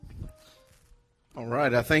All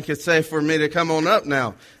right, I think it's safe for me to come on up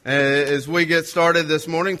now. As we get started this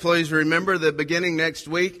morning, please remember that beginning next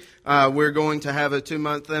week, we're going to have a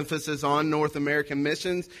 2-month emphasis on North American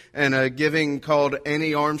missions and a giving called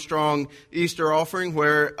Annie Armstrong Easter Offering,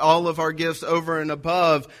 where all of our gifts over and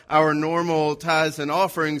above our normal tithes and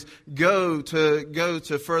offerings go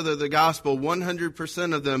to further the gospel.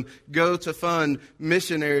 100% of them go to fund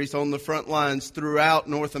missionaries on the front lines throughout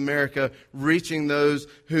North America, reaching those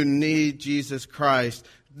who need Jesus Christ,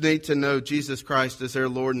 need to know Jesus Christ as their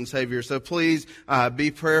Lord and Savior. So please be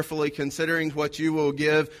prayerfully considering what you will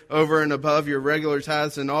give over and above your regular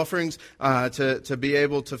tithes and offerings to be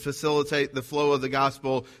able to facilitate the flow of the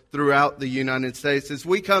gospel throughout the United States. As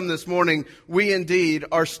we come this morning, we indeed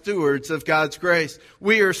are stewards of God's grace.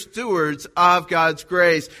 We are stewards of God's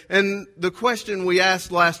grace. And the question we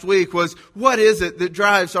asked last week was, what is it that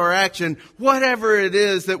drives our action? Whatever it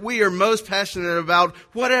is that we are most passionate about,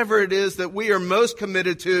 whatever it is that we are most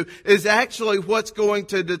committed to, is actually what's going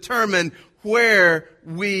to determine where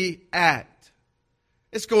we act.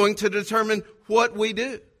 It's going to determine what we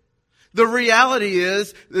do. The reality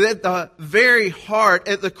is that at the very heart,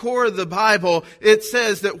 at the core of the Bible, it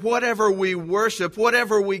says that whatever we worship,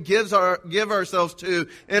 whatever we give ourselves to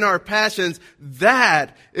in our passions,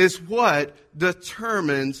 that is what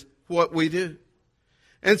determines what we do.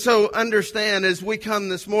 And so understand, as we come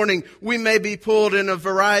this morning, we may be pulled in a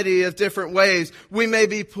variety of different ways. We may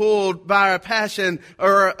be pulled by a passion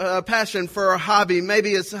or a passion for a hobby.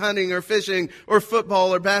 Maybe it's hunting or fishing or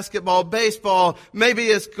football or basketball, baseball. Maybe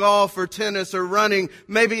it's golf or tennis or running.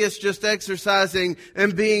 Maybe it's just exercising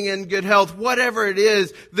and being in good health. Whatever it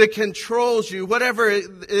is that controls you, whatever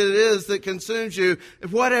it is that consumes you,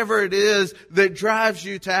 whatever it is that drives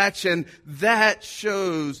you to action, that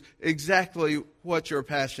shows exactly what your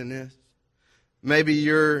passion is. Maybe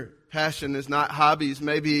your passion is not hobbies.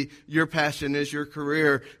 Maybe your passion is your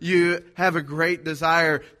career. You have a great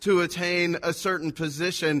desire to attain a certain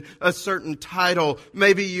position, a certain title.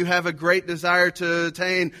 Maybe you have a great desire to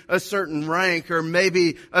attain a certain rank or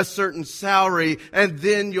maybe a certain salary, and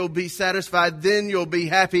then you'll be satisfied. Then you'll be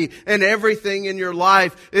happy, and everything in your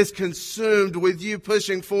life is consumed with you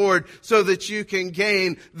pushing forward so that you can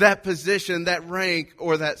gain that position, that rank,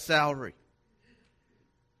 or that salary.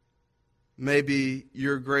 Maybe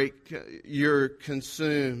you're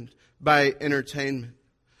consumed by entertainment,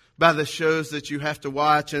 by the shows that you have to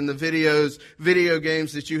watch and the video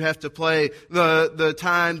games that you have to play, the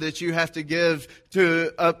time that you have to give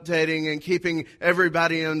to updating and keeping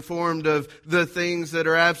everybody informed of the things that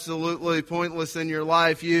are absolutely pointless in your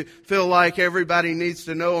life. You feel like everybody needs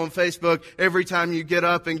to know on Facebook every time you get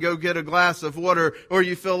up and go get a glass of water, or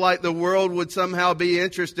you feel like the world would somehow be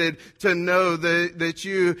interested to know that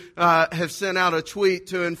you have sent out a tweet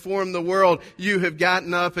to inform the world you have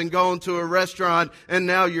gotten up and gone to a restaurant and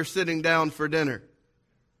now you're sitting down for dinner.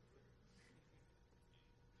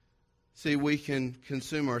 See, we can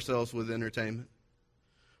consume ourselves with entertainment.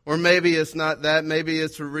 Or maybe it's not that. Maybe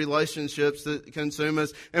it's relationships that consume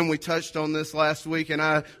us. And we touched on this last week, and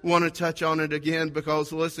I want to touch on it again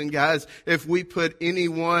because, listen, guys, if we put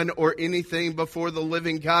anyone or anything before the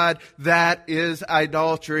living God, that is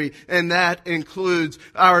idolatry. And that includes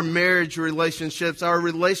our marriage relationships, our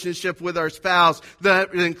relationship with our spouse.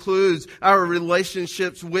 That includes our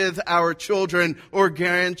relationships with our children or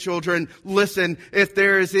grandchildren. Listen, if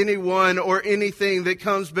there is anyone or anything that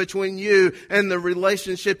comes between you and the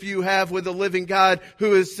relationship you have with the living God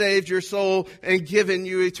who has saved your soul and given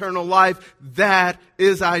you eternal life, that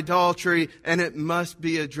is idolatry, and it must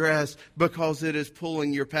be addressed because it is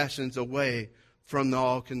pulling your passions away from the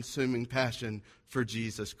all-consuming passion for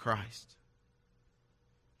Jesus Christ.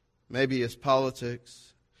 Maybe it's politics,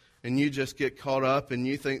 and you just get caught up and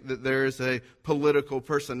you think that there is a political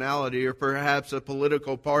personality or perhaps a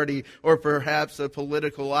political party or perhaps a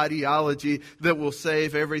political ideology that will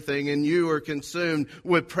save everything. And you are consumed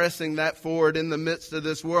with pressing that forward in the midst of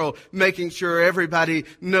this world, making sure everybody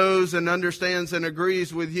knows and understands and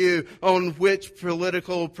agrees with you on which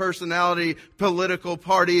political personality, political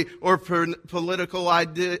party, or political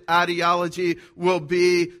ideology will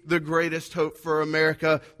be the greatest hope for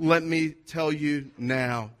America. Let me tell you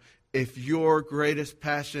now. If your greatest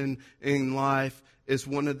passion in life is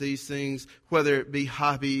one of these things, whether it be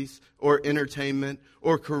hobbies or entertainment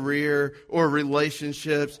or career or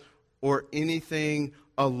relationships or anything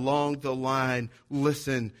along the line,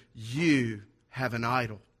 listen, you have an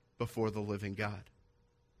idol before the living God.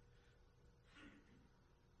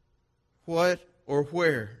 What or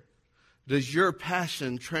where does your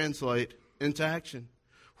passion translate into action?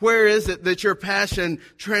 Where is it that your passion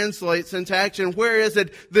translates into action? Where is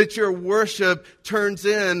it that your worship turns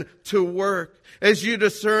into work? As you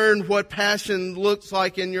discern what passion looks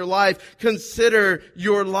like in your life, consider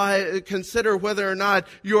whether or not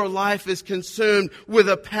your life is consumed with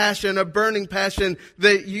a passion, a burning passion,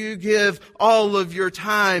 that you give all of your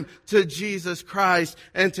time to Jesus Christ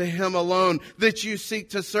and to Him alone, that you seek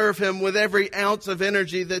to serve Him with every ounce of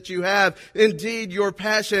energy that you have. Indeed, your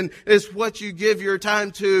passion is what you give your time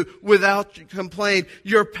to without complaint.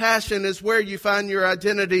 Your passion is where you find your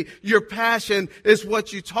identity. Your passion is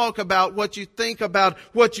what you talk about, what you think about,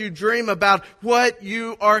 what you dream about, what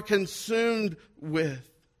you are consumed with.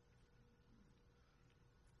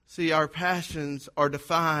 See, our passions are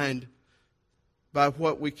defined by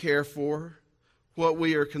what we care for, what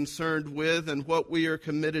we are concerned with, and what we are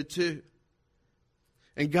committed to.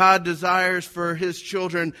 And God desires for His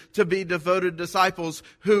children to be devoted disciples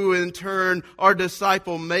who in turn are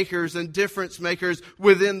disciple makers and difference makers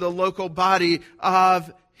within the local body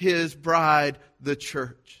of His bride, the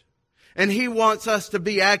church. And He wants us to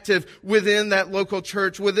be active within that local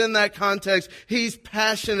church, within that context. He's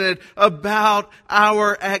passionate about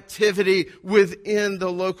our activity within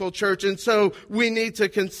the local church. And so we need to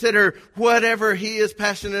consider whatever He is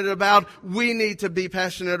passionate about, we need to be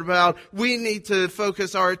passionate about. We need to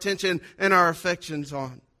focus our attention and our affections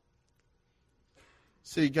on.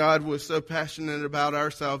 See, God was so passionate about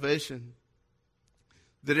our salvation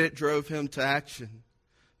that it drove Him to action.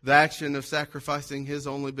 The action of sacrificing His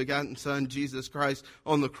only begotten Son, Jesus Christ,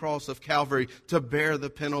 on the cross of Calvary to bear the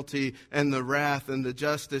penalty and the wrath and the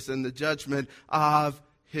justice and the judgment of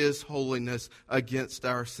His holiness against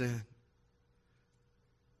our sin.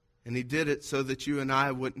 And He did it so that you and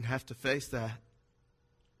I wouldn't have to face that.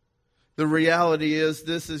 The reality is,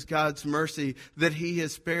 this is God's mercy, that He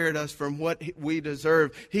has spared us from what we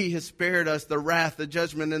deserve. He has spared us the wrath, the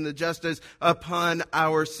judgment, and the justice upon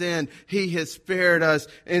our sin. He has spared us,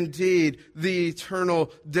 indeed, the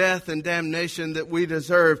eternal death and damnation that we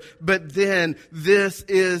deserve. But then, this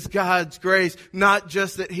is God's grace. Not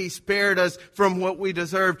just that He spared us from what we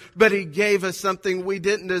deserve, but He gave us something we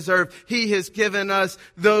didn't deserve. He has given us,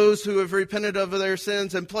 those who have repented of their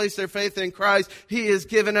sins and placed their faith in Christ, He has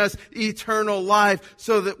given us eternal life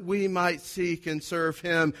so that we might seek and serve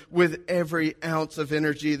Him with every ounce of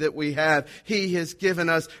energy that we have. He has given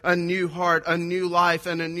us a new heart, a new life,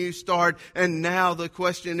 and a new start. And now the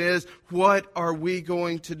question is, what are we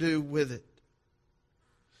going to do with it?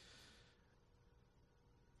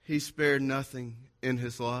 He spared nothing in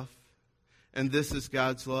His love. And this is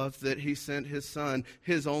God's love, that He sent His Son,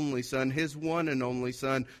 His only Son, His one and only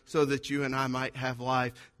Son, so that you and I might have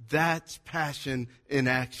life. That's passion in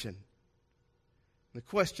action. The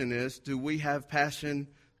question is, do we have passion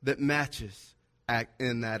that matches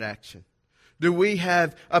in that action? Do we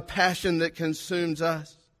have a passion that consumes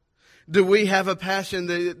us? Do we have a passion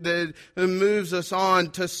that moves us on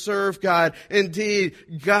to serve God? Indeed,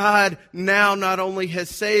 God now not only has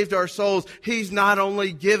saved our souls, He's not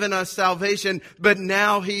only given us salvation, but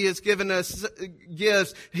now He has given us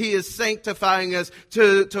gifts. He is sanctifying us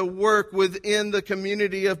to work within the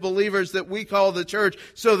community of believers that we call the church,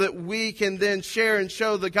 so that we can then share and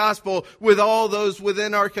show the gospel with all those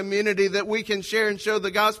within our community, that we can share and show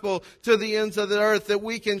the gospel to the ends of the earth, that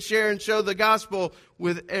we can share and show the gospel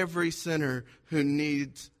with every sinner who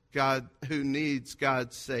needs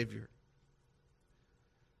God's Savior.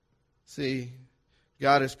 See,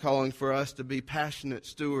 God is calling for us to be passionate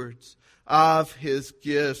stewards of His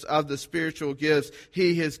gifts, of the spiritual gifts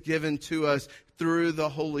He has given to us through the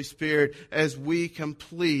Holy Spirit as we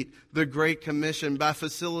complete the Great Commission by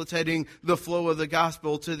facilitating the flow of the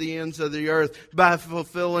gospel to the ends of the earth, by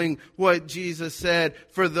fulfilling what Jesus said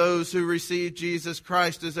for those who receive Jesus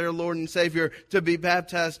Christ as their Lord and Savior, to be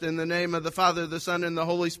baptized in the name of the Father, the Son, and the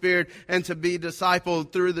Holy Spirit, and to be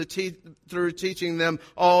discipled through teaching them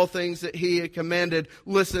all things that He had commanded.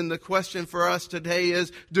 Listen, the question for us today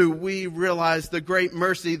is, do we realize the great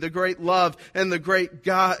mercy, the great love, and the great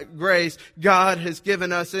grace God has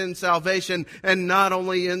given us in salvation? And not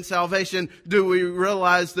only in salvation, do we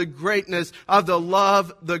realize the greatness of the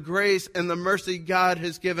love, the grace, and the mercy God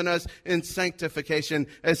has given us in sanctification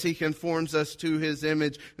as He conforms us to His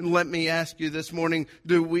image? And let me ask you this morning,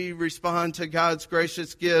 do we respond to God's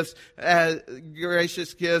gracious gifts as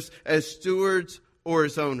stewards or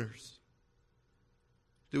as owners?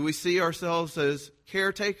 Do we see ourselves as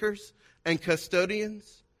caretakers and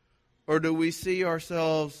custodians? Or do we see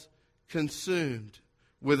ourselves consumed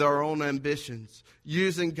with our own ambitions,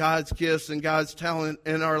 using God's gifts and God's talent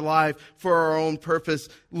in our life for our own purpose.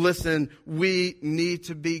 Listen, we need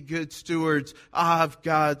to be good stewards of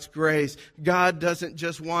God's grace. God doesn't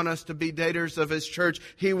just want us to be daters of His church.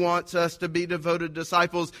 He wants us to be devoted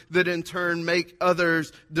disciples that in turn make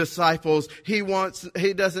others disciples. He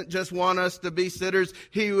doesn't just want us to be sitters.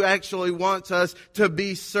 He actually wants us to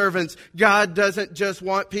be servants. God doesn't just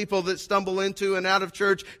want people that stumble into and out of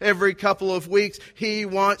church every couple of weeks. He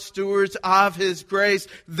wants stewards of His grace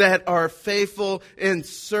that are faithful in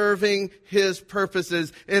serving His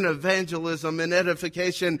purposes in evangelism and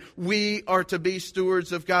edification. We are to be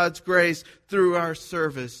stewards of God's grace through our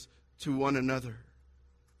service to one another.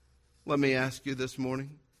 Let me ask you this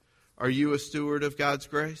morning, are you a steward of God's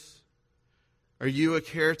grace? Are you a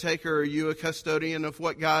caretaker? Are you a custodian of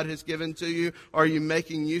what God has given to you? Are you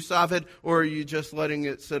making use of it, or are you just letting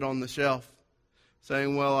it sit on the shelf?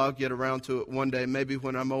 Saying, well, I'll get around to it one day. Maybe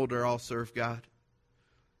when I'm older, I'll serve God.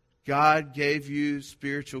 God gave you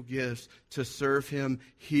spiritual gifts to serve Him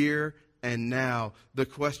here and now. The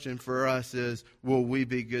question for us is, will we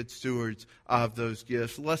be good stewards of those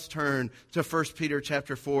gifts? Let's turn to 1 Peter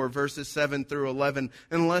chapter 4, verses 7 through 11.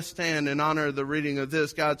 And let's stand in honor of the reading of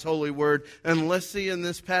this, God's holy word. And let's see in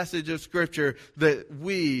this passage of Scripture that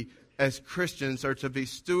we as Christians are to be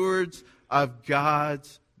stewards of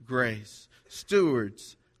God's grace.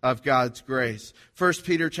 Stewards of God's grace. 1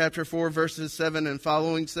 Peter chapter 4 verses 7 and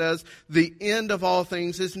following says, "The end of all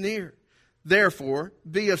things is near. Therefore,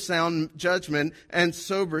 be of sound judgment and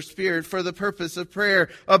sober spirit for the purpose of prayer.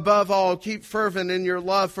 Above all, keep fervent in your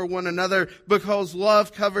love for one another, because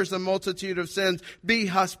love covers a multitude of sins. Be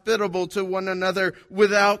hospitable to one another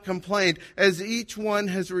without complaint. As each one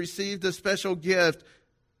has received a special gift,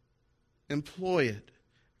 employ it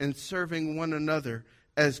in serving one another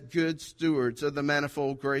as good stewards of the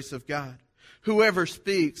manifold grace of God. Whoever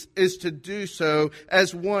speaks is to do so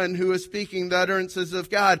as one who is speaking the utterances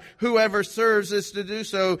of God. Whoever serves is to do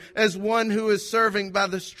so as one who is serving by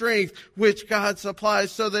the strength which God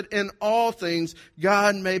supplies, so that in all things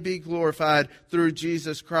God may be glorified through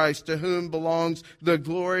Jesus Christ, to whom belongs the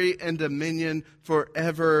glory and dominion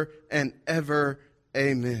forever and ever.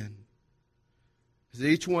 Amen." As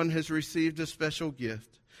each one has received a special gift,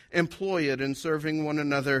 employ it in serving one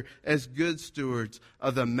another as good stewards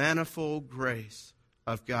of the manifold grace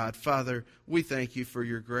of God. Father, we thank you for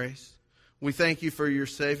your grace. We thank you for your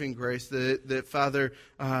saving grace that Father,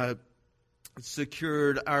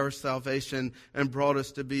 secured our salvation and brought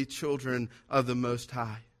us to be children of the Most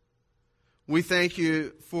High. We thank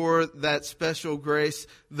you for that special grace,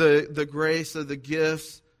 the grace of the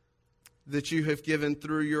gifts that you have given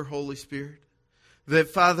through your Holy Spirit.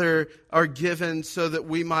 That, Father, are given so that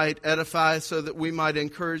we might edify, so that we might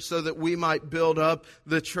encourage, so that we might build up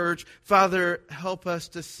the church. Father, help us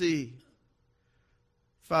to see,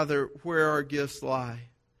 Father, where our gifts lie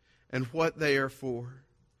and what they are for.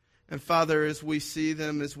 And Father, as we see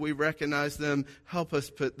them, as we recognize them, help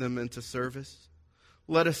us put them into service.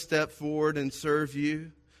 Let us step forward and serve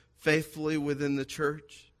you faithfully within the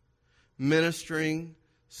church, ministering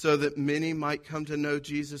so that many might come to know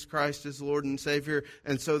Jesus Christ as Lord and Savior,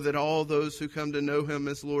 and so that all those who come to know Him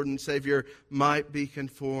as Lord and Savior might be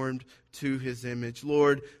conformed to His image.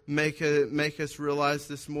 Lord, make us realize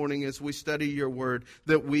this morning as we study your word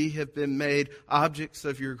that we have been made objects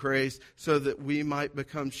of your grace so that we might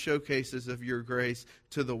become showcases of your grace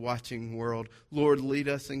to the watching world. Lord, lead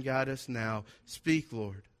us and guide us now. Speak,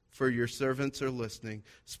 Lord, for your servants are listening.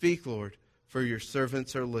 Speak, Lord, for your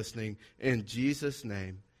servants are listening. In Jesus'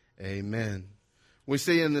 name, amen. We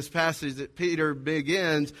see in this passage that Peter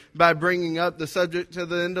begins by bringing up the subject to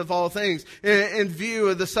the end of all things. In view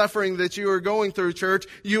of the suffering that you are going through, church,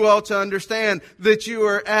 you ought to understand that you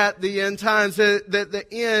are at the end times, that the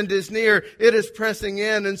end is near. It is pressing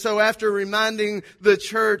in. And so after reminding the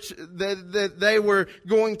church that they were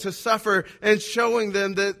going to suffer and showing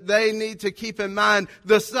them that they need to keep in mind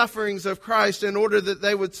the sufferings of Christ in order that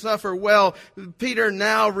they would suffer well, Peter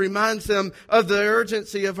now reminds them of the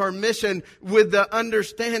urgency of our mission with the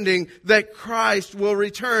understanding that Christ will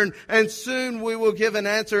return and soon we will give an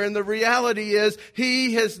answer. And the reality is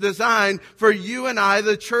He has designed for you and I,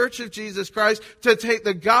 the church of Jesus Christ, to take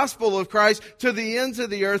the gospel of Christ to the ends of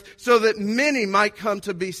the earth so that many might come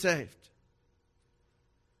to be saved.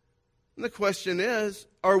 And the question is,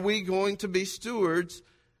 are we going to be stewards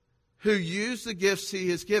who use the gifts He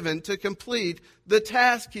has given to complete the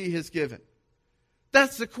task He has given?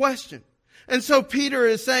 That's the question. And so Peter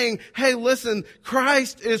is saying, hey, listen,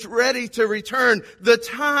 Christ is ready to return. The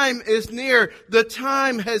time is near. The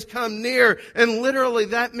time has come near. And literally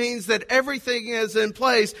that means that everything is in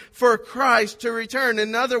place for Christ to return.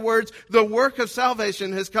 In other words, the work of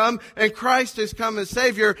salvation has come and Christ has come as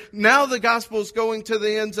Savior. Now the gospel is going to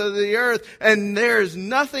the ends of the earth, and there is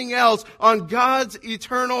nothing else on God's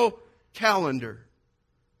eternal calendar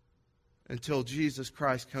until Jesus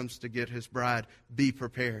Christ comes to get His bride. Be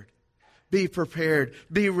prepared. Be prepared.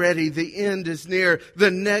 Be ready. The end is near.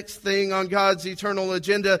 The next thing on God's eternal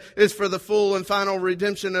agenda is for the full and final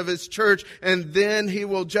redemption of His church, and then He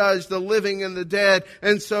will judge the living and the dead.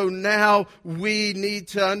 And so now we need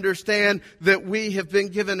to understand that we have been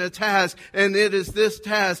given a task, and it is this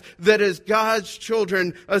task that as God's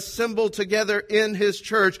children assembled together in His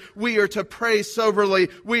church, we are to pray soberly.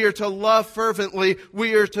 We are to love fervently.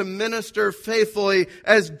 We are to minister faithfully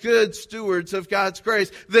as good stewards of God's grace.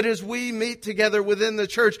 That as we meet together within the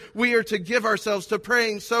church, we are to give ourselves to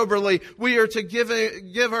praying soberly. We are to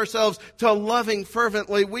give ourselves to loving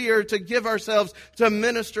fervently. We are to give ourselves to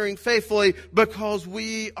ministering faithfully because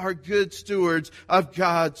we are good stewards of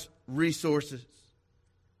God's resources.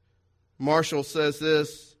 Marshall says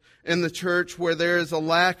this: in the church where there is a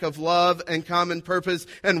lack of love and common purpose,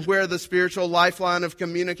 and where the spiritual lifeline of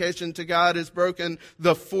communication to God is broken,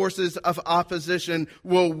 the forces of opposition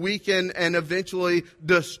will weaken and eventually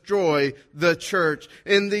destroy the church.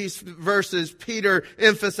 In these verses, Peter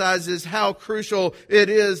emphasizes how crucial it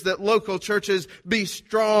is that local churches be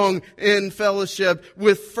strong in fellowship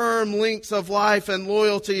with firm links of life and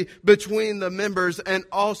loyalty between the members, and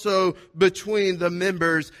also between the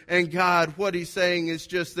members and God. What he's saying is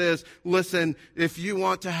just this: listen, if you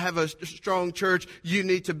want to have a strong church, you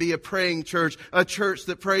need to be a praying church, a church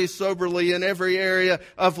that prays soberly in every area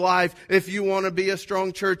of life. If you want to be a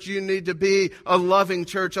strong church, you need to be a loving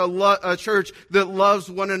church, a church that loves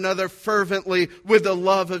one another fervently with the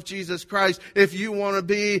love of Jesus Christ. If you want to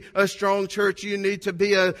be a strong church, you need to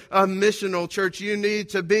be a missional church. You need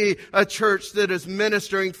to be a church that is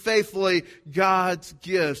ministering faithfully God's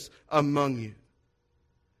gifts among you.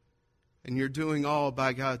 And you're doing all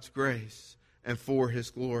by God's grace and for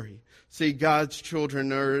His glory. See, God's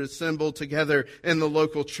children are assembled together in the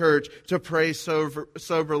local church to pray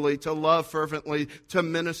soberly, to love fervently, to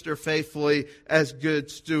minister faithfully as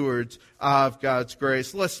good stewards of God's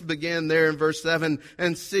grace. Let's begin there in verse 7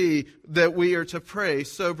 and see that we are to pray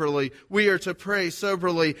soberly. We are to pray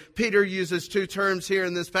soberly. Peter uses two terms here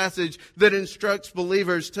in this passage that instructs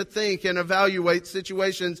believers to think and evaluate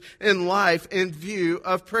situations in life in view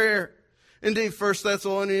of prayer. Indeed, 1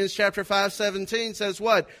 Thessalonians chapter 5:17 says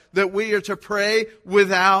what? That we are to pray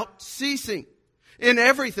without ceasing. In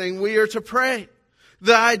everything we are to pray.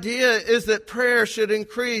 The idea is that prayer should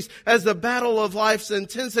increase as the battle of life's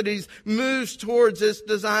intensities moves towards its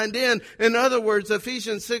designed end. In other words,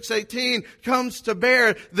 Ephesians 6:18 comes to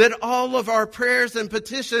bear that all of our prayers and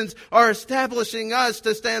petitions are establishing us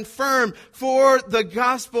to stand firm for the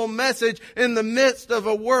gospel message in the midst of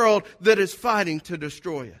a world that is fighting to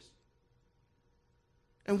destroy us.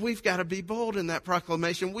 And we've got to be bold in that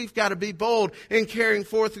proclamation. We've got to be bold in carrying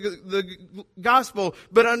forth the gospel.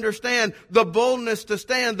 But understand, the boldness to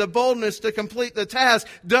stand, the boldness to complete the task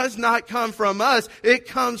does not come from us. It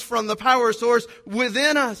comes from the power source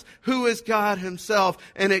within us, who is God Himself.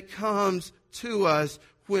 And it comes to us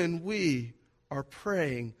when we are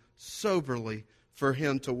praying soberly for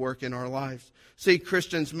Him to work in our lives. See,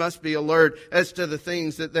 Christians must be alert as to the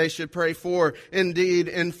things that they should pray for. Indeed,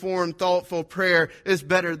 informed, thoughtful prayer is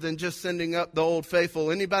better than just sending up the Old Faithful.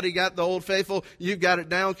 Anybody got the Old Faithful? You've got it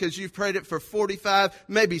down because you've prayed it for 45,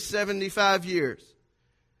 maybe 75 years.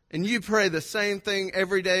 And you pray the same thing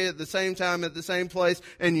every day at the same time at the same place,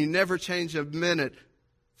 and you never change a minute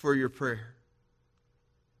for your prayer.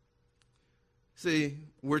 See,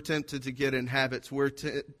 we're tempted to get in habits. We're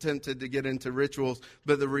tempted to get into rituals.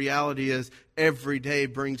 But the reality is every day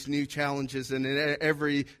brings new challenges. And in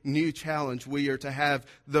every new challenge, we are to have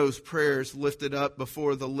those prayers lifted up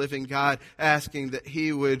before the living God, asking that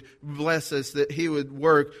He would bless us, that He would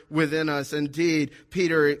work within us. Indeed,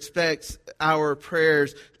 Peter expects our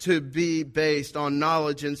prayers to be based on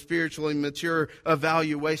knowledge and spiritually mature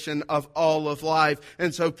evaluation of all of life.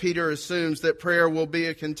 And so Peter assumes that prayer will be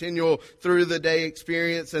a continual through the day experience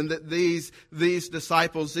experience and that these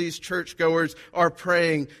disciples, these churchgoers are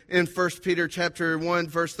praying. In 1 Peter chapter 1,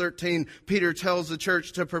 verse 13, Peter tells the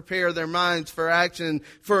church to prepare their minds for action,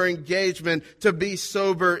 for engagement, to be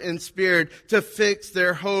sober in spirit, to fix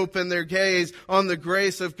their hope and their gaze on the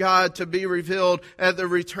grace of God to be revealed at the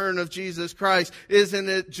return of Jesus Christ. Isn't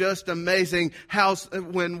it just amazing how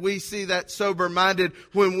when we see that sober-minded,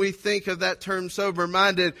 when we think of that term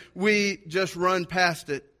sober-minded, we just run past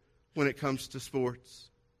it when it comes to sports.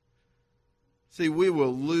 See, we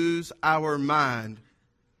will lose our mind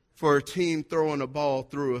for a team throwing a ball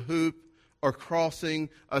through a hoop or crossing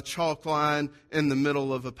a chalk line in the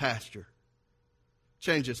middle of a pasture.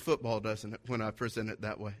 Changes football, doesn't it, when I present it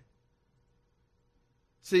that way?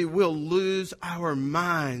 See, we'll lose our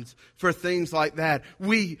minds for things like that.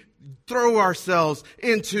 We throw ourselves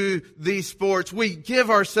into these sports. We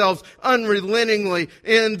give ourselves unrelentingly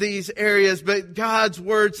in these areas. But God's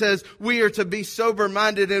Word says we are to be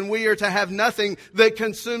sober-minded and we are to have nothing that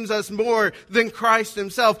consumes us more than Christ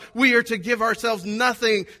Himself. We are to give ourselves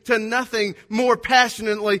nothing to nothing more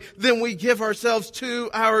passionately than we give ourselves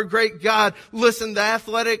to our great God. Listen, the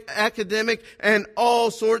athletic, academic, and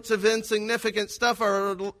all sorts of insignificant stuff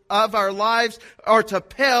of our lives are to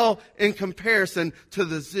pale in comparison to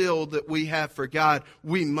the zeal that we have for God.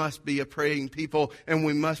 We must be a praying people, and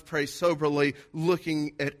we must pray soberly,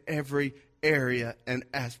 looking at every area and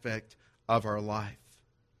aspect of our life.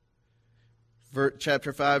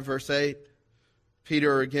 Chapter 5, verse 8.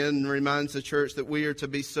 Peter again reminds the church that we are to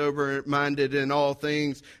be sober-minded in all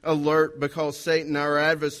things, alert, because Satan, our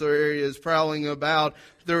adversary, is prowling about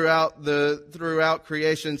throughout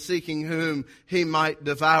creation, seeking whom he might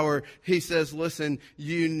devour. He says, listen,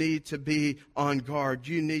 you need to be on guard.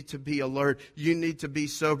 You need to be alert. You need to be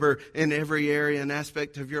sober in every area and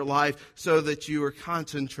aspect of your life so that you are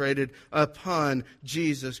concentrated upon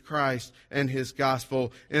Jesus Christ and His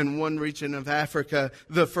gospel. In one region of Africa,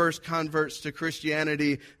 the first converts to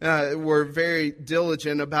Christianity were very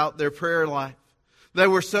diligent about their prayer life. They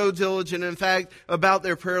were so diligent, in fact, about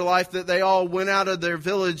their prayer life that they all went out of their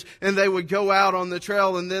village and they would go out on the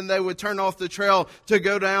trail, and then they would turn off the trail to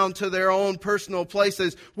go down to their own personal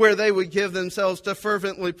places where they would give themselves to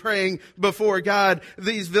fervently praying before God.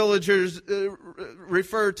 These villagers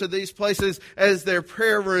referred to these places as their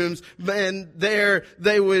prayer rooms, and there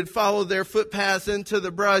they would follow their footpaths into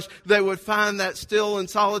the brush. They would find that still and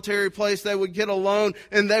solitary place. They would get alone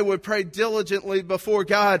and they would pray diligently before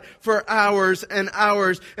God for hours and hours.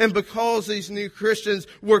 And because these new Christians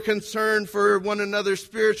were concerned for one another's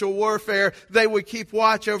spiritual warfare, they would keep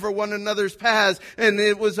watch over one another's paths. And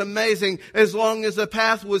it was amazing. As long as the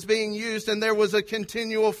path was being used and there was a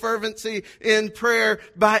continual fervency in prayer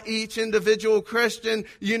by each individual Christian,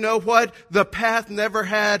 you know what? The path never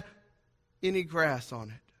had any grass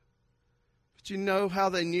on it. But you know how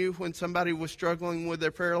they knew when somebody was struggling with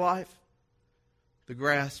their prayer life? The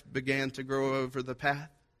grass began to grow over the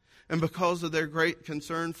path. And because of their great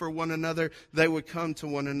concern for one another, they would come to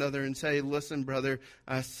one another and say, listen, brother,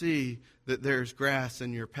 I see that there's grass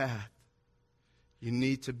in your path. You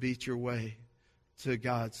need to beat your way to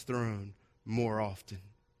God's throne more often.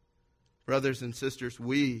 Brothers and sisters,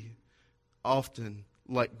 we often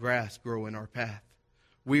let grass grow in our path.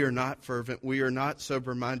 We are not fervent. We are not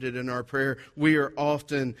sober-minded in our prayer. We are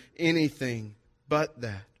often anything but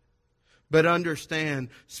that. But understand,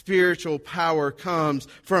 spiritual power comes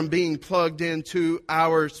from being plugged into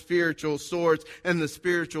our spiritual source. And the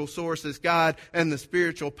spiritual source is God. And the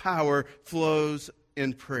spiritual power flows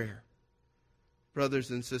in prayer. Brothers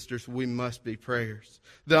and sisters, we must be prayers.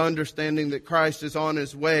 The understanding that Christ is on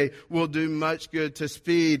His way will do much good to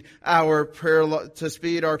speed our prayer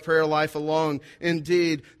life along.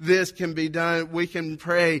 Indeed, this can be done. We can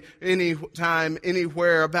pray anytime,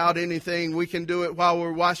 anywhere, about anything. We can do it while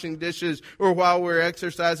we're washing dishes or while we're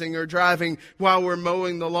exercising or driving, while we're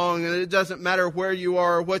mowing the lawn. And it doesn't matter where you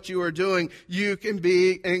are or what you are doing. You can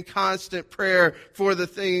be in constant prayer for the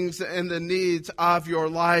things and the needs of your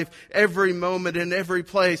life. Every moment, in every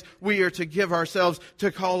place, we are to give ourselves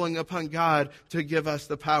to calling upon God to give us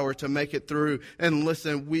the power to make it through. And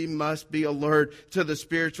listen, we must be alert to the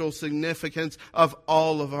spiritual significance of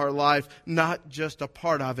all of our life, not just a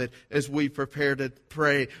part of it as we prepare to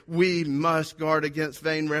pray. We must guard against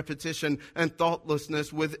vain repetition and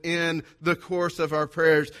thoughtlessness within the course of our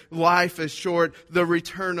prayers. Life is short. The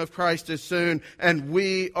return of Christ is soon, and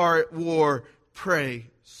we are at war. Pray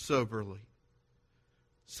soberly.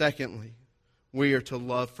 Secondly, we are to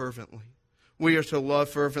love fervently. We are to love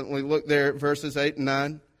fervently. Look there at verses 8 and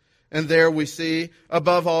 9. And there we see,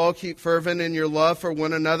 above all, keep fervent in your love for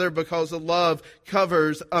one another, because the love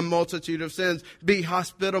covers a multitude of sins. Be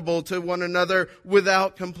hospitable to one another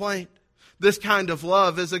without complaint. This kind of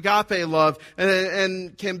love is agape love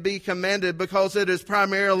and can be commanded because it is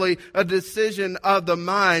primarily a decision of the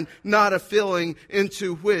mind, not a feeling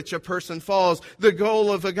into which a person falls. The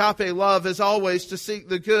goal of agape love is always to seek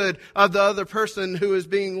the good of the other person who is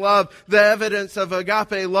being loved. The evidence of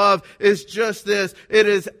agape love is just this. It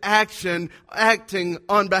is acting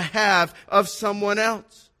on behalf of someone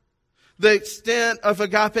else. The extent of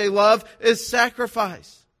agape love is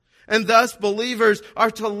sacrifice. And thus believers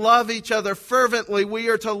are to love each other fervently. We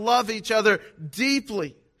are to love each other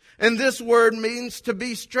deeply. And this word means to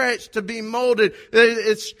be stretched, to be molded.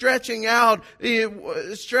 It's stretching us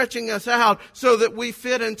out so that we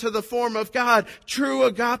fit into the form of God. True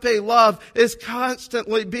agape love is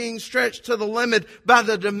constantly being stretched to the limit by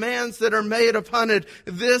the demands that are made upon it.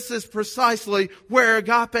 This is precisely where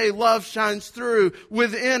agape love shines through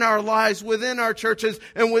within our lives, within our churches,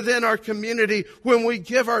 and within our community, when we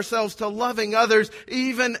give ourselves to loving others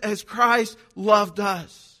even as Christ loved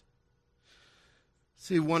us.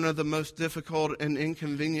 See, one of the most difficult and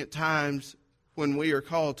inconvenient times when we are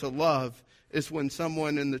called to love is when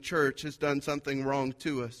someone in the church has done something wrong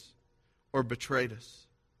to us or betrayed us.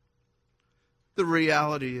 The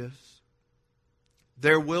reality is,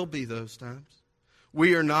 there will be those times.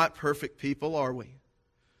 We are not perfect people, are we?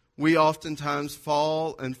 We oftentimes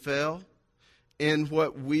fall and fail in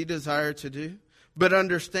what we desire to do. But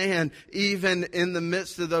understand, even in the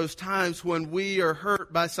midst of those times when we are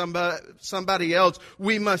hurt by somebody else,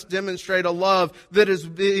 we must demonstrate a love that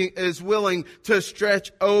is willing to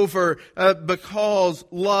stretch over, because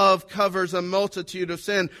love covers a multitude of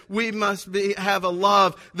sin. We must have a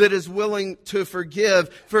love that is willing to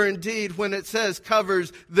forgive. For indeed, when it says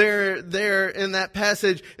covers there in that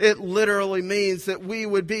passage, it literally means that we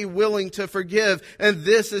would be willing to forgive. And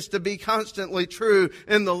this is to be constantly true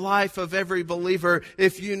in the life of every believer.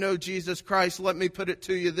 If you know Jesus Christ, let me put it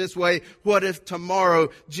to you this way. What if tomorrow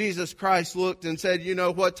Jesus Christ looked and said, you know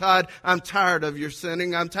what, Todd? I'm tired of your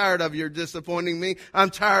sinning. I'm tired of your disappointing me. I'm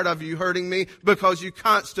tired of you hurting me because you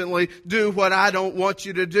constantly do what I don't want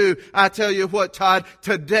you to do. I tell you what, Todd,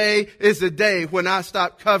 today is the day when I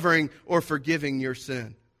stop covering or forgiving your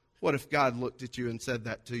sin. What if God looked at you and said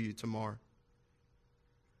that to you tomorrow?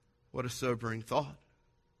 What a sobering thought.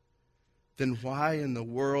 Then why in the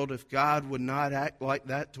world, if God would not act like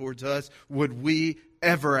that towards us, would we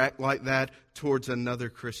ever act like that towards another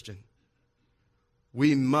Christian?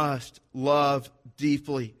 We must love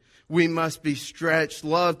deeply. We must be stretched.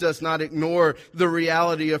 Love does not ignore the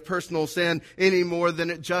reality of personal sin any more than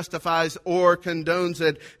it justifies or condones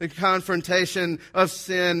it. The confrontation of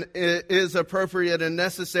sin is appropriate and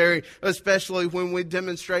necessary, especially when we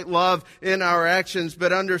demonstrate love in our actions.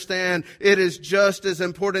 But understand, it is just as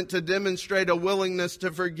important to demonstrate a willingness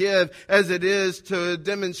to forgive as it is to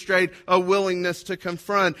demonstrate a willingness to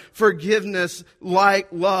confront. Forgiveness, like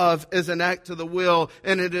love, is an act of the will,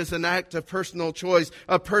 and it is an act of personal choice.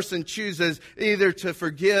 A person chooses either to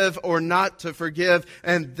forgive or not to forgive,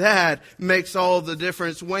 and that makes all the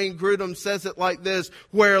difference. Wayne Grudem says it like this: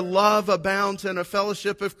 where love abounds in a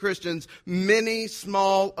fellowship of Christians, many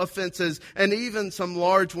small offenses and even some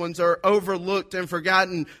large ones are overlooked and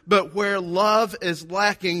forgotten. But where love is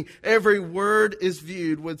lacking, every word is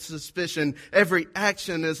viewed with suspicion. Every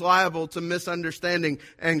action is liable to misunderstanding,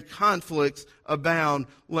 and conflicts abound.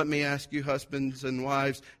 Let me ask you, husbands and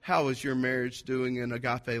wives, how is your marriage doing in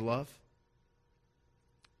agape love?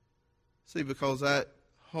 See, because that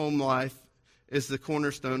home life is the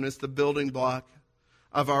cornerstone, it's the building block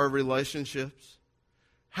of our relationships.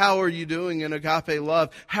 How are you doing in agape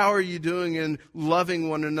love? How are you doing in loving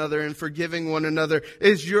one another and forgiving one another?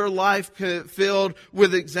 Is your life filled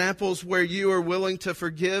with examples where you are willing to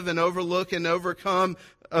forgive and overlook and overcome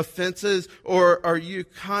offenses? Or are you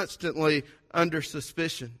constantly under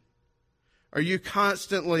suspicion? Are you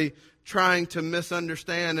constantly trying to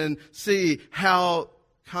misunderstand and see how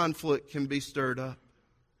conflict can be stirred up?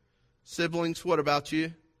 Siblings, what about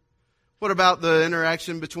you? What about the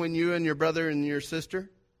interaction between you and your brother and your sister?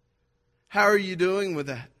 How are you doing with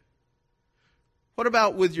that? What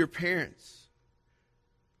about with your parents?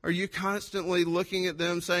 Are you constantly looking at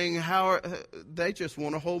them saying, they just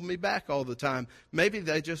want to hold me back all the time? Maybe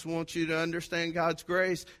they just want you to understand God's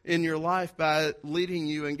grace in your life by leading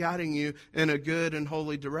you and guiding you in a good and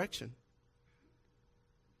holy direction.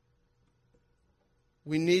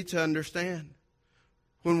 We need to understand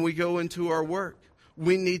when we go into our work,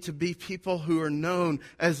 We need to be people who are known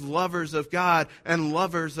as lovers of God and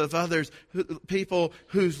lovers of others, people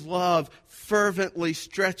whose love fervently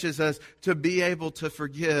stretches us to be able to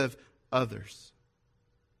forgive others.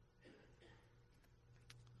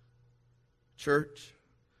 Church,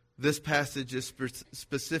 this passage is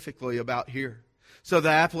specifically about here. So the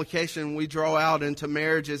application we draw out into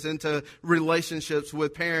marriages, into relationships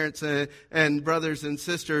with parents and brothers and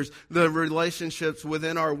sisters, the relationships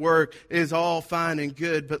within our work is all fine and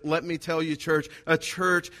good. But let me tell you, church, a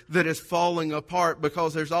church that is falling apart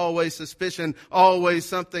because there's always suspicion, always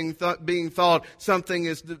something being thought, something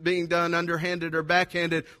is being done underhanded or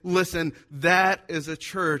backhanded. Listen, that is a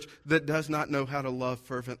church that does not know how to love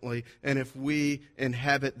fervently. And if we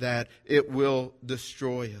inhabit that, it will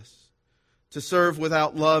destroy us. To serve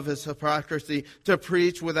without love is hypocrisy. To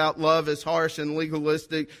preach without love is harsh and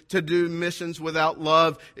legalistic. To do missions without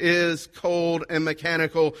love is cold and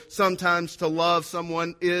mechanical. Sometimes to love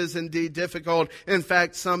someone is indeed difficult. In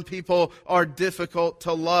fact, some people are difficult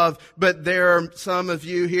to love. But there are some of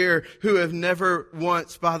you here who have never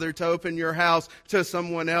once bothered to open your house to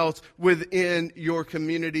someone else within your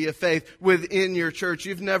community of faith, within your church.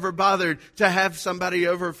 You've never bothered to have somebody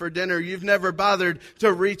over for dinner. You've never bothered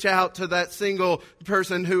to reach out to that single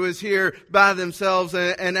person who is here by themselves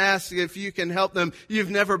and ask if you can help them. You've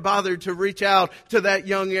never bothered to reach out to that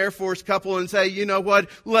young Air Force couple and say, you know what,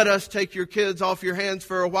 let us take your kids off your hands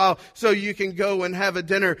for a while so you can go and have a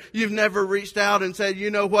dinner. You've never reached out and said, you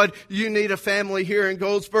know what, you need a family here in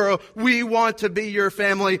Goldsboro. We want to be your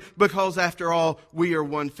family because after all, we are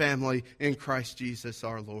one family in Christ Jesus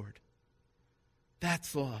our Lord.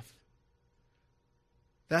 That's love.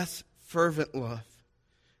 That's fervent love.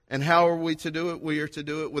 And how are we to do it? We are to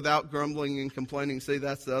do it without grumbling and complaining. See,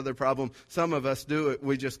 that's the other problem. Some of us do it.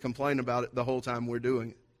 We just complain about it the whole time we're doing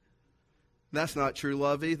it. That's not true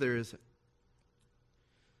love either, is it?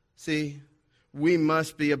 See, we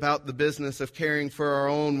must be about the business of caring for our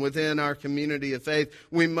own within our community of faith.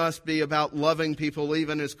 We must be about loving people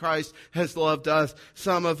even as Christ has loved us.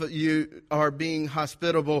 Some of you are being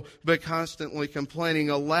hospitable but constantly complaining.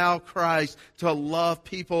 Allow Christ to love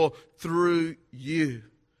people through you.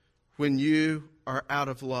 When you are out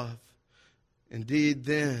of love, indeed,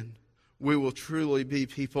 then we will truly be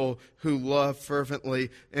people who love fervently.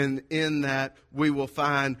 And in that, we will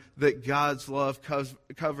find that God's love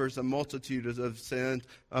covers a multitude of sins,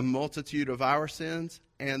 a multitude of our sins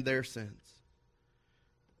and their sins.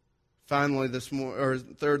 Thirdly,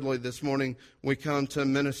 this morning, we come to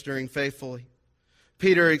ministering faithfully.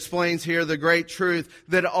 Peter explains here the great truth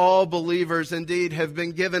that all believers indeed have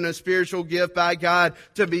been given a spiritual gift by God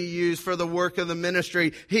to be used for the work of the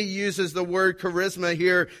ministry. He uses the word charisma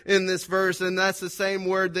here in this verse, and that's the same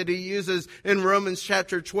word that he uses in Romans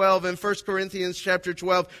chapter 12 and 1 Corinthians chapter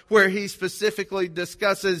 12, where he specifically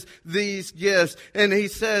discusses these gifts. And he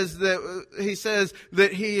says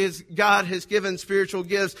that God has given spiritual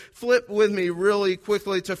gifts. Flip with me really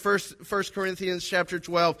quickly to 1 Corinthians chapter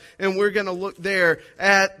 12, and we're going to look there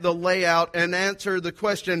at the layout and answer the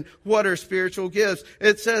question, what are spiritual gifts?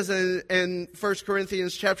 It says in 1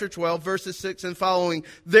 Corinthians chapter 12, verses 6 and following,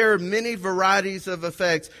 there are many varieties of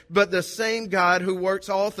effects, but the same God who works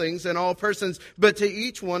all things in all persons, but to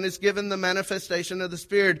each one is given the manifestation of the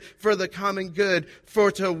Spirit for the common good.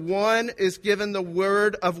 For to one is given the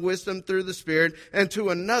word of wisdom through the Spirit, and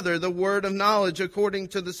to another the word of knowledge according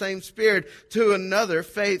to the same Spirit, to another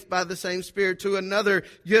faith by the same Spirit, to another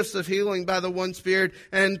gifts of healing by the one Spirit,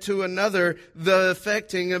 and to another the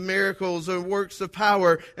effecting of miracles or works of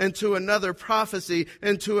power, and to another prophecy,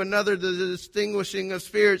 and to another the distinguishing of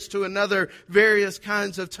spirits, to another various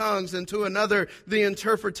kinds of tongues, and to another the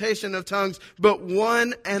interpretation of tongues. But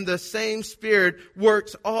one and the same Spirit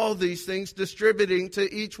works all these things, distributing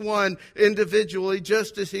to each one individually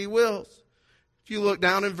just as He wills. If you look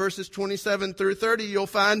down in verses 27 through 30, you'll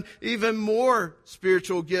find even more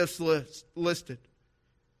spiritual gifts listed.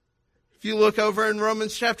 If you look over in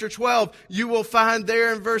Romans chapter 12, you will find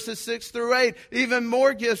there in verses 6 through 8, even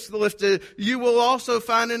more gifts listed. You will also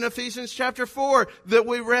find in Ephesians chapter 4 that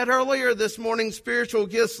we read earlier this morning, spiritual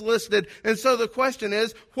gifts listed. And so the question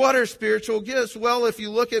is, what are spiritual gifts? Well, if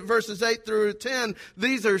you look at verses 8 through 10,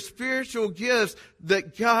 these are spiritual gifts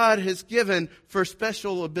that God has given for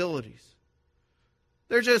special abilities.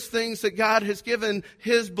 They're just things that God has given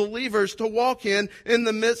His believers to walk in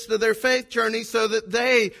the midst of their faith journey so that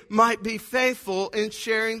they might be faithful in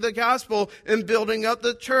sharing the gospel and building up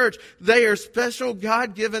the church. They are special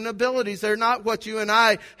God-given abilities. They're not what you and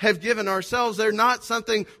I have given ourselves. They're not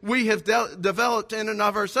something we have developed in and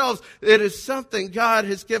of ourselves. It is something God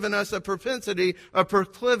has given us a propensity, a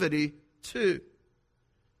proclivity to.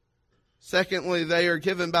 Secondly, they are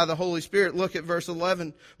given by the Holy Spirit. Look at verse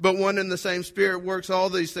 11. But one and the same Spirit works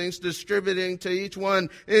all these things, distributing to each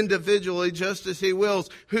one individually just as He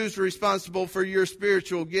wills. Who's responsible for your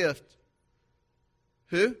spiritual gift?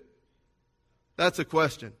 Who? That's a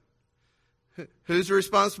question. Who's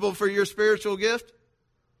responsible for your spiritual gift?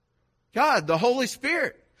 God, the Holy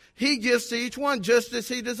Spirit. He gives to each one just as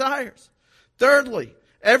He desires. Thirdly,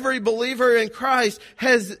 every believer in Christ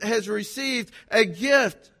has received a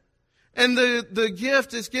gift. And the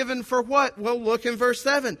gift is given for what? Well, look in verse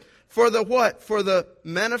 7. For the what? For the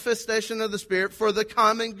manifestation of the Spirit, for the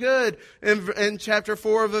common good. In chapter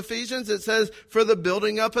 4 of Ephesians, it says, for the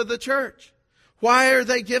building up of the church. Why are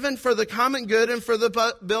they given? For the common good and for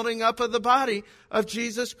the building up of the body of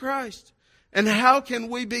Jesus Christ. And how can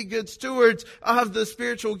we be good stewards of the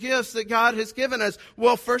spiritual gifts that God has given us?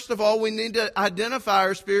 Well, first of all, we need to identify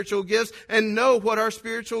our spiritual gifts and know what our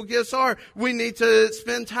spiritual gifts are. We need to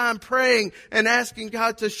spend time praying and asking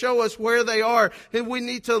God to show us where they are. And we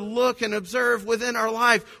need to look and observe within our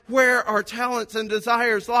life where our talents and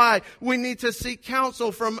desires lie. We need to seek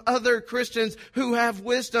counsel from other Christians who have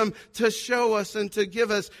wisdom to show us and to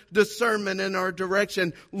give us discernment in our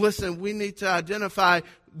direction. Listen, we need to identify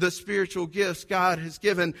the spiritual gifts God has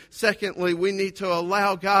given. Secondly, we need to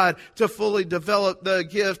allow God to fully develop the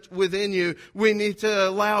gift within you. We need to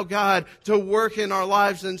allow God to work in our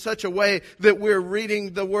lives in such a way that we're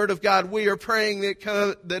reading the Word of God. We are praying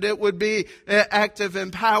that it would be active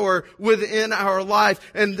and power within our life.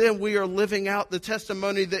 And then we are living out the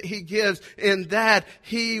testimony that He gives. In that,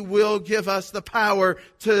 He will give us the power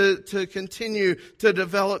to continue to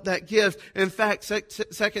develop that gift. In fact,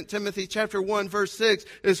 2 Timothy chapter 1 verse 6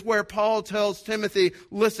 is where Paul tells Timothy,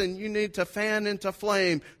 listen, you need to fan into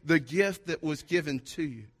flame the gift that was given to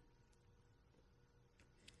you.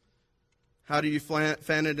 How do you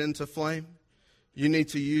fan it into flame? You need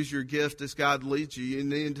to use your gift as God leads you. You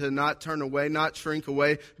need to not turn away, not shrink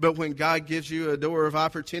away. But when God gives you a door of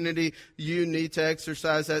opportunity, you need to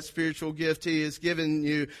exercise that spiritual gift He has given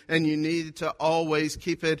you. And you need to always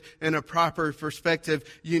keep it in a proper perspective.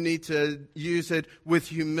 You need to use it with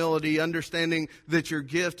humility, understanding that your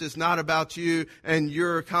gift is not about you and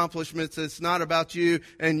your accomplishments. It's not about you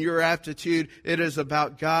and your aptitude. It is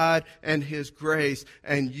about God and His grace.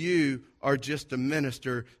 And you are just a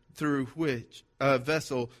minister through which, a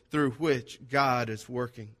vessel through which God is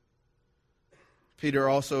working. Peter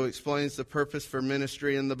also explains the purpose for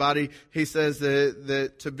ministry in the body. He says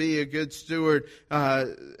that to be a good steward, a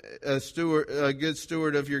good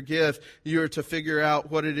steward of your gift, you're to figure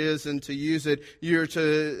out what it is and to use it. You're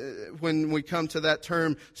to, when we come to that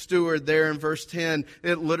term steward there in verse 10,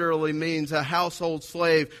 it literally means a household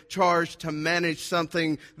slave charged to manage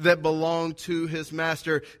something that belonged to his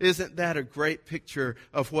master. Isn't that a great picture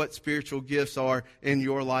of what spiritual gifts are in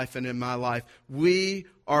your life and in my life? We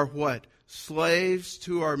are what? Slaves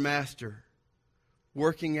to our master,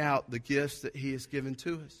 working out the gifts that He has given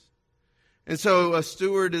to us. And so a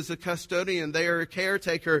steward is a custodian. They are a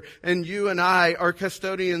caretaker. And you and I are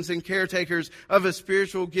custodians and caretakers of a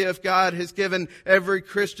spiritual gift God has given every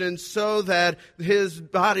Christian so that his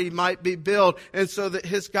body might be built and so that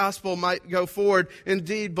His gospel might go forward.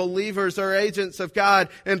 Indeed, believers are agents of God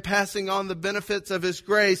and passing on the benefits of His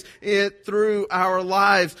grace through our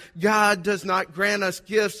lives. God does not grant us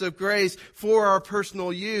gifts of grace for our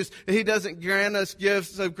personal use. He doesn't grant us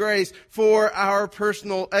gifts of grace for our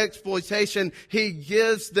personal exploitation. He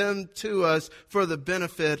gives them to us for the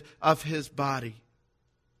benefit of His body.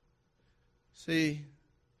 See,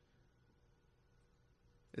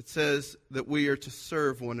 it says that we are to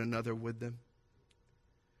serve one another with them.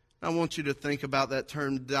 I want you to think about that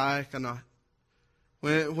term diakonos.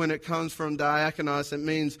 When it comes from diakonos, it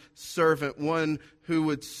means servant, one who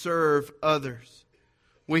would serve others.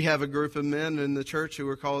 We have a group of men in the church who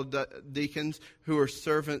are called deacons, who are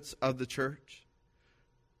servants of the church,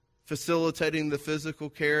 facilitating the physical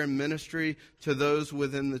care and ministry to those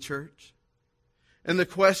within the church. And the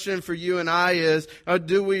question for you and I is,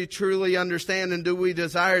 do we truly understand and do we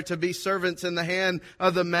desire to be servants in the hand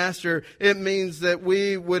of the Master? It means that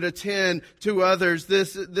we would attend to others.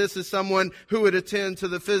 This is someone who would attend to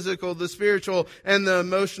the physical, the spiritual, and the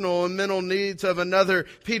emotional and mental needs of another.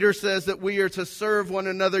 Peter says that we are to serve one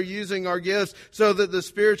another using our gifts so that the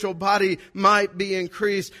spiritual body might be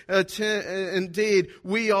increased. Indeed,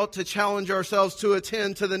 we ought to challenge ourselves to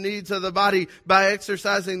attend to the needs of the body by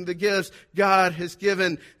exercising the gifts God has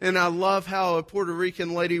given. And I love how a Puerto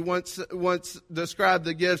Rican lady once described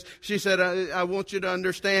the gifts. She said, I want you to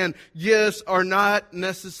understand, gifts are not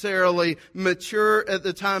necessarily mature at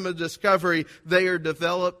the time of discovery. They are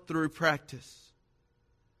developed through practice.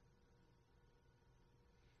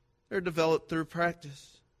 They're developed through practice.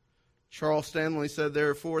 Charles Stanley said there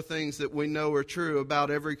are 4 things that we know are true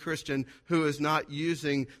about every Christian who is not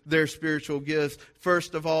using their spiritual gifts.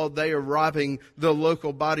 First of all, they are robbing the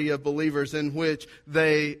local body of believers in which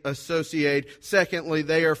they associate. Secondly,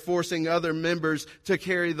 they are forcing other members to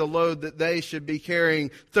carry the load that they should be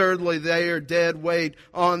carrying. Thirdly, they are dead weight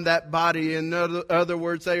on that body. In other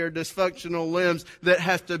words, they are dysfunctional limbs that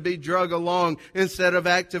have to be drug along instead of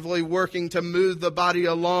actively working to move the body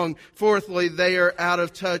along. Fourthly, they are out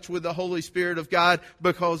of touch with the Holy Spirit of God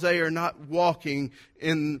because they are not walking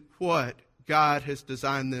in what God has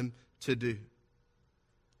designed them to do.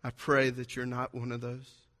 I pray that you're not one of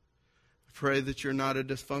those. I pray that you're not a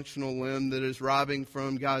dysfunctional limb that is robbing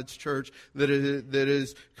from God's church, that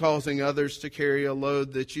is causing others to carry a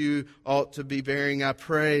load that you ought to be bearing. I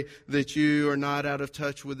pray that you are not out of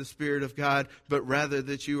touch with the Spirit of God, but rather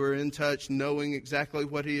that you are in touch, knowing exactly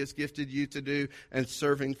what He has gifted you to do and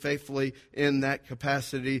serving faithfully in that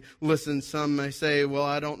capacity. Listen, some may say, well,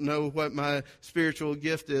 I don't know what my spiritual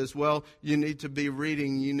gift is. Well, you need to be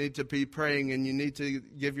reading, you need to be praying, and you need to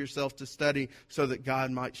give yourself to study so that God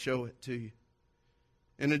might show it to you.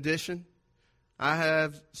 In addition, I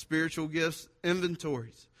have spiritual gifts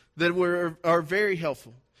inventories that are very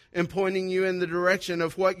helpful in pointing you in the direction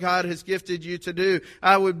of what God has gifted you to do.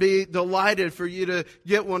 I would be delighted for you to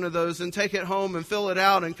get one of those and take it home and fill it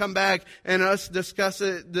out and come back and us discuss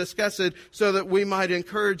it so that we might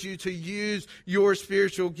encourage you to use your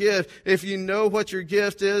spiritual gift. If you know what your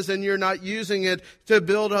gift is and you're not using it to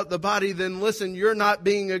build up the body, then listen, you're not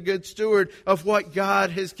being a good steward of what God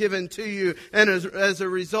has given to you. And as a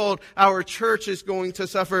result, our church is going to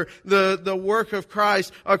suffer. The work of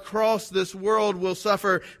Christ across this world will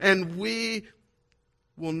suffer. And we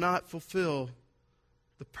will not fulfill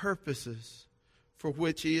the purposes for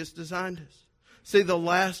which He has designed us. See, the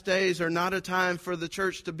last days are not a time for the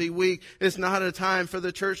church to be weak. It's not a time for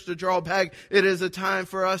the church to draw back. It is a time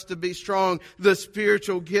for us to be strong. The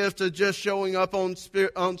spiritual gift of just showing up on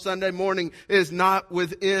Sunday morning is not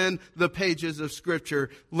within the pages of Scripture.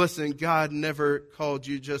 Listen, God never called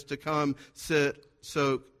you just to come, sit,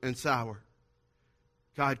 soak, and sour.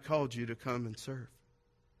 God called you to come and serve.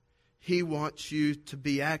 He wants you to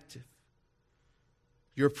be active.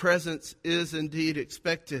 Your presence is indeed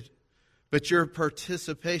expected, but your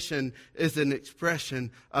participation is an expression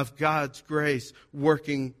of God's grace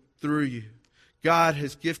working through you. God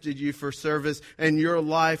has gifted you for service, and your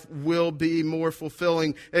life will be more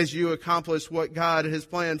fulfilling as you accomplish what God has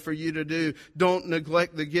planned for you to do. Don't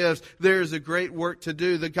neglect the gifts. There is a great work to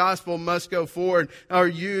do. The gospel must go forward. Are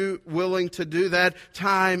you willing to do that?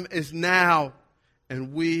 Time is now.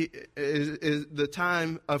 And the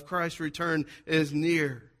time of Christ's return is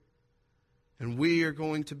near. And we are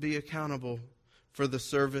going to be accountable for the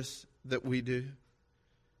service that we do.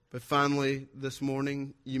 But finally, this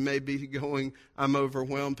morning, you may be going, I'm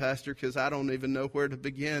overwhelmed, Pastor, because I don't even know where to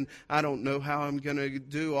begin. I don't know how I'm going to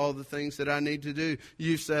do all the things that I need to do.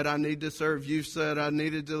 You said I need to serve. You said I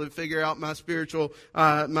needed to figure out my spiritual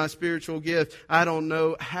gift. I don't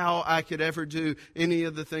know how I could ever do any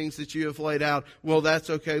of the things that you have laid out. Well, that's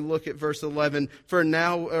okay. Look at verse 11.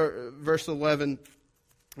 Verse 11.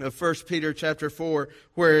 Of 1 Peter chapter 4,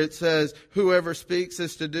 where it says, whoever speaks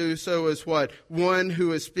is to do so as what? One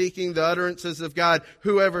who is speaking the utterances of God.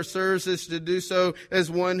 Whoever serves is to do so as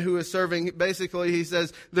one who is serving. Basically, he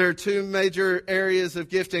says there are 2 major areas of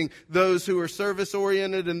gifting. Those who are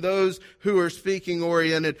service-oriented and those who are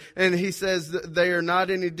speaking-oriented. And he says that they are not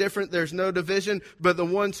any different. There's no division. But the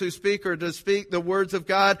ones who speak are to speak the words of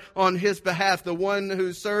God on His behalf. The one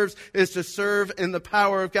who serves is to serve in the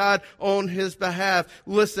power of God on His behalf.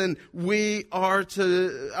 Listen, we are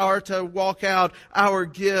to walk out our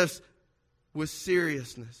gifts with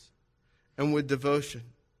seriousness and with devotion.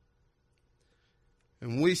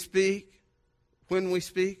 And when we speak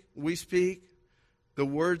the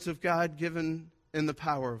words of God given in the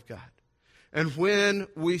power of God. And when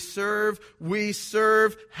we serve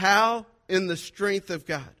how? In the strength of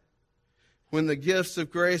God. When the gifts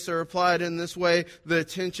of grace are applied in this way, the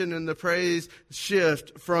attention and the praise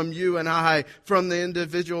shift from you and I, from the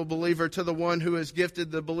individual believer to the one who has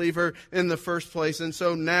gifted the believer in the first place. And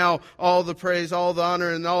so now all the praise, all the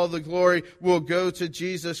honor, and all the glory will go to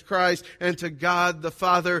Jesus Christ and to God the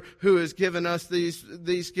Father who has given us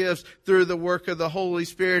these gifts through the work of the Holy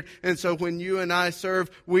Spirit. And so when you and I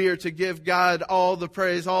serve, we are to give God all the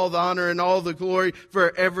praise, all the honor, and all the glory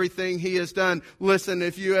for everything He has done. Listen,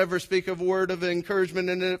 if you ever speak of word of encouragement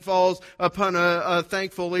and it falls upon a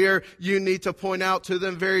thankful ear, you need to point out to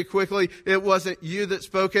them very quickly, it wasn't you that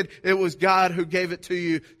spoke it, it was God who gave it to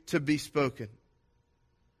you to be spoken.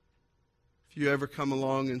 If you ever come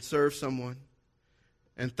along and serve someone,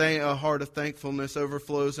 and a heart of thankfulness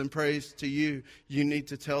overflows in praise to you, you need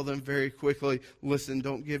to tell them very quickly, listen,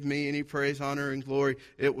 don't give me any praise, honor, and glory.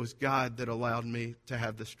 It was God that allowed me to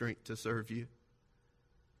have the strength to serve you.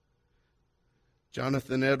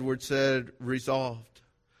 Jonathan Edwards said, resolved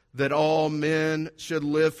that all men should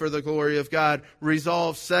live for the glory of God.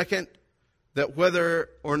 Resolved, second, that whether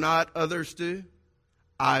or not others do,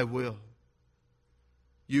 I will.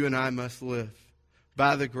 You and I must live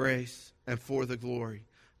by the grace and for the glory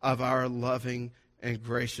of our loving and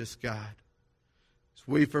gracious God. As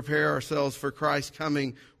we prepare ourselves for Christ's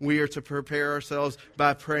coming, we are to prepare ourselves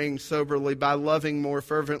by praying soberly, by loving more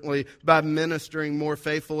fervently, by ministering more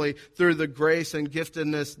faithfully through the grace and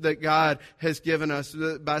giftedness that God has given us,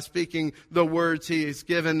 by speaking the words He has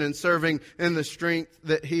given and serving in the strength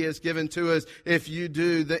that He has given to us. If you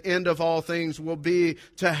do, the end of all things will be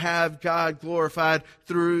to have God glorified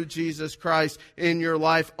through Jesus Christ in your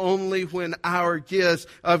life. Only when our gifts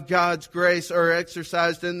of God's grace are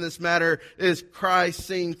exercised in this matter is Christ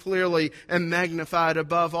seen clearly and magnified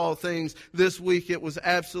above all things. This week it was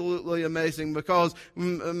absolutely amazing because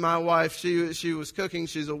my wife, she was cooking.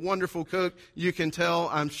 She's a wonderful cook. You can tell,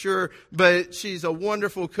 I'm sure, but she's a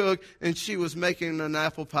wonderful cook, and she was making an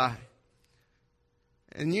apple pie.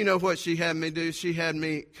 And you know what she had me do? She had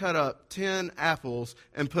me cut up 10 apples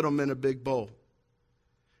and put them in a big bowl.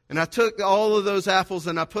 And I took all of those apples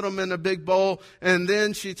and I put them in a big bowl. And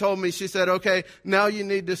then she told me, she said, okay, now you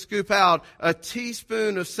need to scoop out a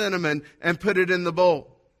teaspoon of cinnamon and put it in the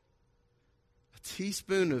bowl. A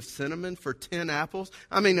teaspoon of cinnamon for 10 apples?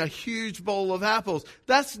 I mean, a huge bowl of apples.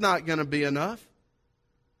 That's not going to be enough.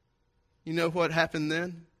 You know what happened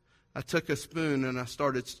then? I took a spoon and I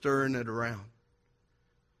started stirring it around.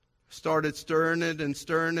 Started stirring it and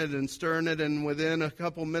stirring it and stirring it, and within a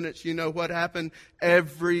couple minutes, you know what happened?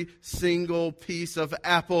 Every single piece of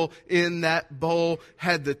apple in that bowl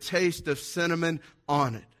had the taste of cinnamon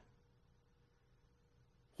on it.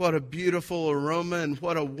 What a beautiful aroma and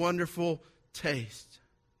what a wonderful taste.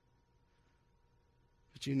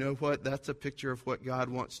 But you know what? That's a picture of what God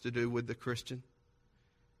wants to do with the Christian.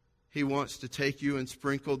 He wants to take you and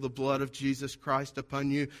sprinkle the blood of Jesus Christ upon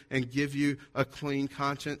you and give you a clean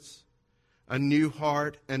conscience, a new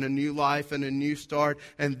heart and a new life and a new start.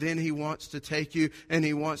 And then He wants to take you and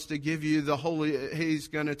He wants to give you He's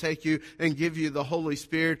going to take you and give you the Holy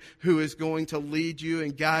Spirit, who is going to lead you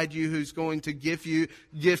and guide you, who's going to gift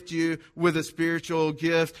you with a spiritual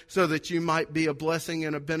gift so that you might be a blessing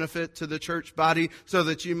and a benefit to the church body, so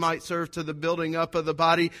that you might serve to the building up of the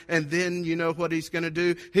body. And then you know what He's going to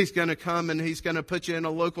do? He's going to come and He's going to put you in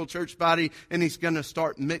a local church body, and He's going to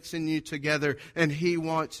start mixing you together. And He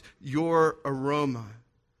wants your aroma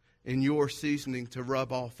and your seasoning to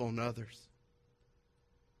rub off on others.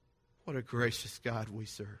 What a gracious God we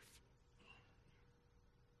serve.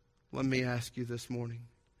 Let me ask you this morning,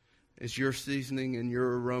 is your seasoning and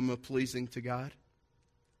your aroma pleasing to God?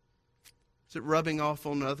 Is it rubbing off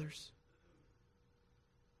on others?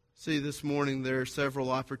 See, this morning there are several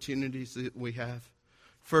opportunities that we have.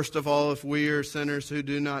 First of all, if we are sinners who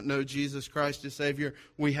do not know Jesus Christ as Savior,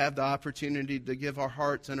 we have the opportunity to give our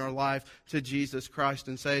hearts and our life to Jesus Christ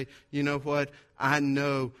and say, you know what? I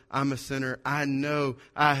know I'm a sinner. I know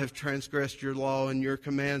I have transgressed your law and your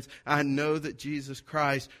commands. I know that Jesus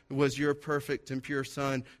Christ was your perfect and pure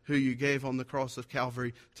Son who you gave on the cross of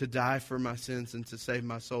Calvary to die for my sins and to save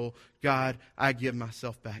my soul. God, I give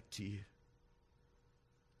myself back to you.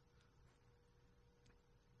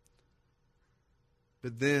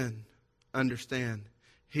 But then, understand,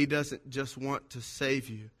 He doesn't just want to save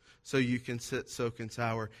you so you can sit, soak, and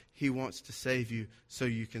sour. He wants to save you so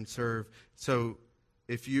you can serve. So,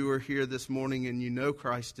 if you are here this morning and you know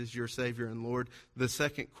Christ is your Savior and Lord, the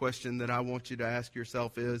second question that I want you to ask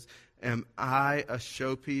yourself is, am I a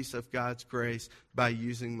showpiece of God's grace by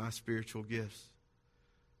using my spiritual gifts?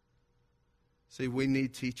 See, we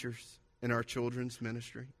need teachers in our children's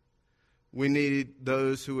ministry. We need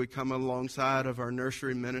those who would come alongside of our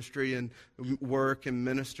nursery ministry and work and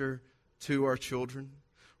minister to our children.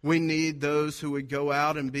 We need those who would go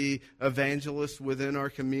out and be evangelists within our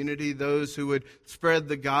community, those who would spread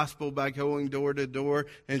the gospel by going door to door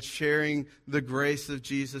and sharing the grace of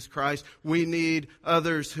Jesus Christ. We need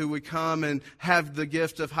others who would come and have the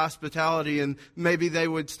gift of hospitality, and maybe they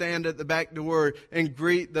would stand at the back door and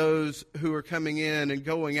greet those who are coming in and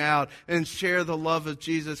going out and share the love of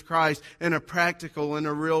Jesus Christ in a practical and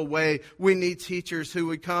a real way. We need teachers who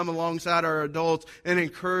would come alongside our adults and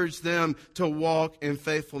encourage them to walk in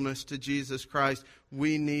faithfulness to Jesus Christ.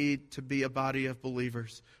 We need to be a body of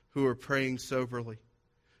believers who are praying soberly,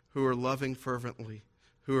 who are loving fervently,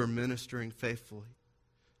 who who are ministering faithfully.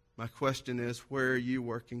 My question is, where are you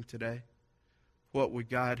working today? What would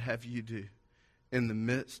God have you do in the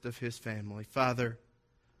midst of His family? Father,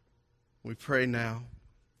 we pray now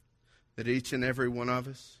that each and every one of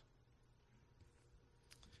us,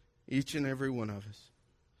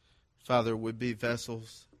 Father, would be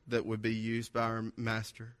vessels that would be used by our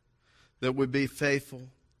Master, that would be faithful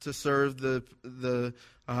to serve the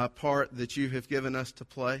part that you have given us to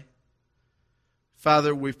play.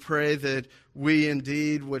 Father, we pray that we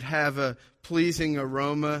indeed would have a pleasing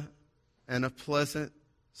aroma and a pleasant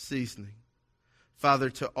seasoning,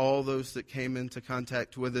 Father, to all those that came into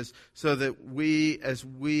contact with us, so that we, as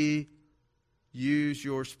we use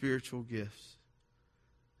your spiritual gifts,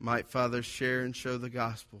 might, Father, share and show the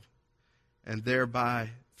gospel and thereby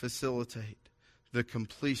facilitate the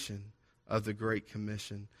completion of the Great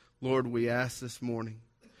Commission. Lord, we ask this morning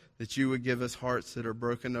that you would give us hearts that are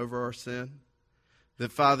broken over our sin,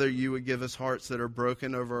 that, Father, you would give us hearts that are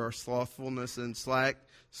broken over our slothfulness and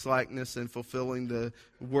slackness in fulfilling the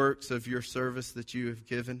works of your service that you have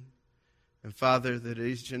given. And, Father, that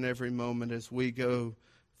each and every moment as we go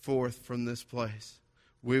forth from this place,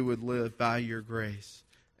 we would live by your grace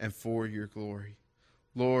and for your glory.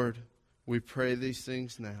 Lord, we pray these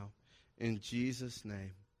things now. In Jesus'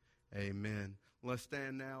 name, amen. Let's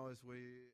stand now as we...